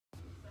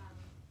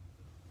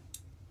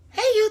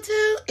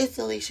YouTube, it's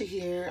Alicia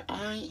here.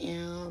 I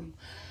am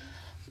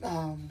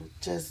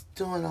just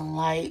doing a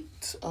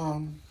light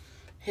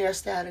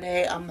hairstyle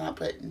today. I'm not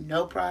putting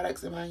no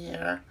products in my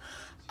hair.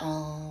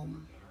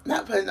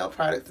 Not putting no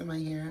products in my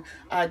hair.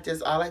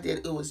 All I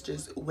did it was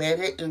just wet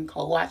it and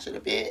co-wash it a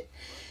bit,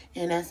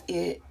 and that's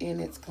it.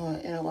 And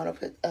I want to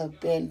put a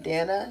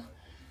bandana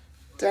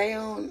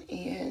down,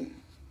 and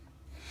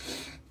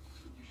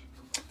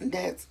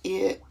that's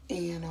it.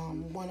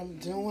 And what I'm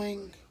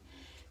doing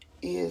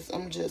is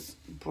I'm just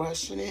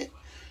brushing it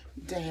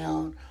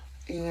down,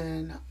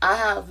 and I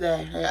have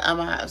that hair.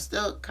 I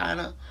still kind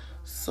of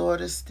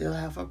sort of still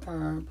have a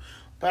perm,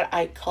 but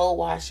I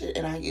co-wash it,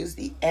 and I use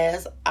the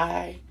As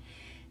I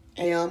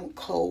Am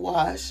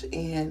co-wash,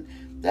 and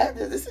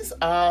this is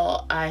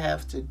all I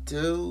have to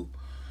do.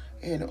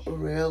 And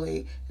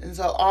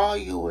so all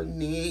you would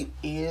need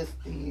is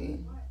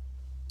and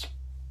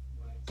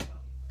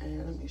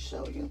let me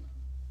show you.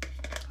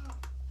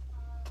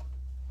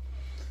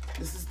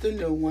 This is the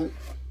new one,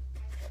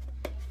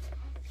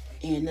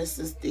 and this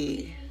is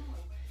the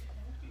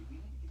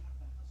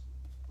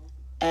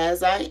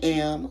As I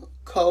Am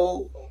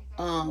coconut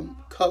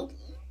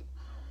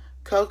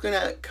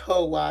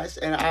co-wash,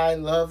 and I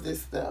love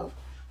this stuff.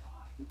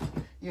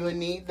 You would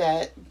need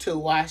that to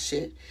wash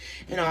it,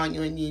 and all you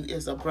would need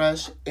is a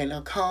brush and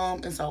a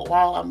comb. And so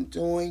all I'm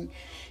doing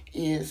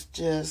is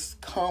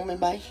just combing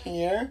my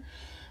hair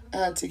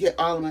to get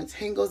all of my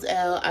tangles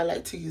out. I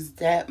like to use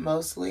that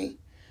mostly.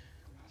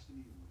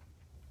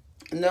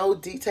 No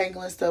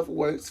detangling stuff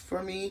works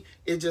for me.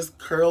 It just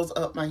curls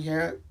up my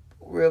hair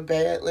real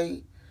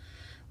badly,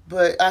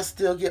 but I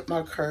still get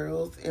my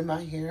curls in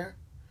my hair.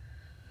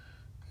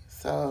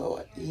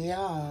 So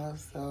yeah,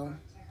 so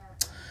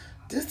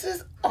this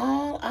is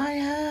all I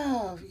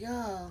have,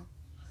 yeah.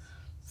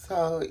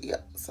 So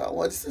yeah, so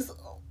what this is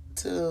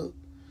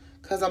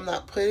because I'm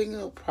not putting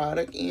a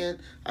product in,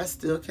 I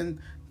still can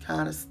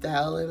kind of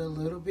style it a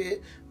little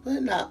bit,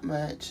 but not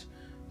much.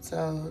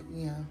 So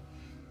yeah,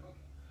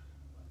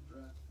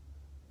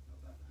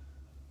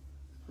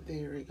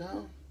 there we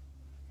go.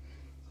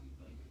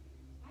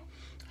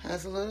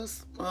 Has a little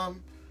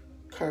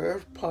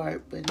curved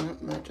part, but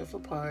not much of a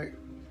part.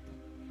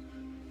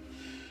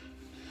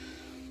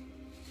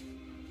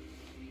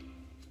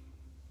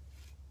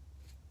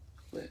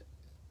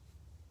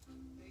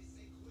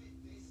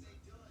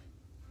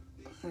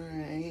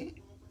 Alright.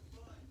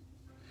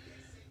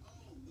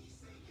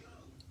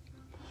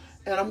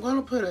 And I'm going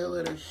to put a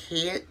little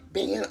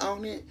headband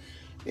on it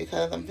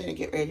because I'm going to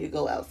get ready to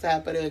go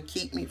outside, but it'll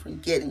keep me from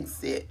getting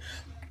sick.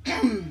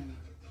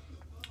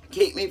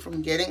 Keep me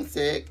from getting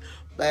sick.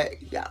 But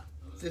yeah,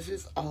 this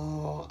is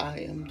all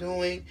I am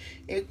doing.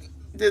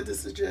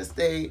 This is just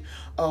a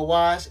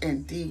wash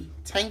and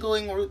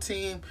detangling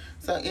routine.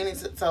 So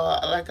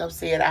like I've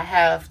said, I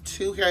have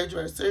two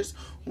hairdressers.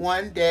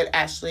 One that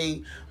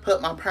actually put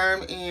my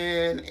perm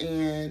in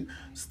and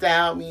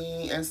style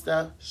me and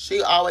stuff.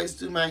 She always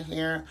do my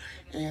hair,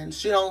 and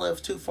she don't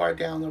live too far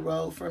down the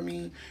road from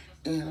me.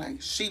 And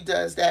like she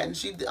does that, and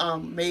she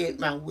made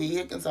my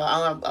wig, and so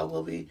I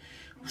will be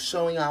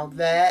showing y'all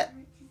that.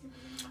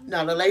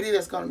 Now the lady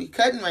that's gonna be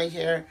cutting my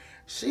hair,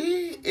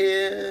 she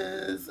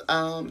is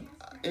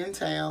in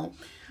town.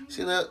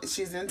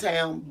 She's in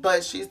town,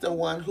 but she's the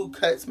one who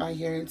cuts my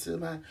hair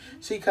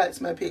she cuts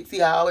my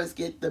pixie. I always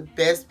get the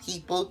best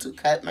people to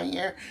cut my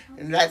hair,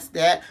 and that's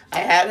that. I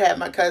have had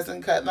my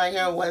cousin cut my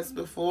hair once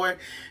before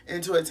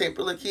into a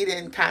taper look. He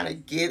didn't kind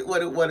of get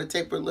what a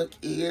taper look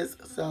is.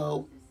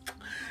 So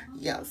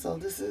yeah, so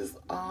this is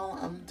all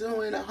I'm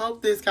doing. I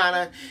hope this kind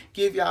of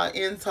give y'all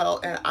info,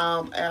 and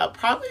I'll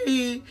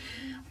probably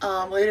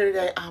later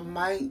today I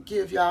might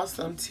give y'all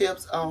some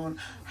tips on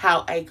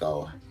how I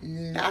go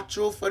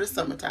natural for the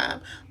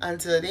summertime.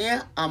 Until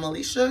then, I'm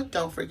Alicia.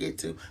 Don't forget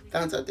to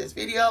thumbs up this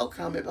video,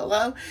 comment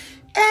below,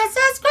 and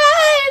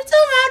subscribe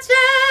to my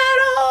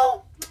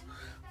channel.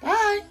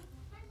 Bye.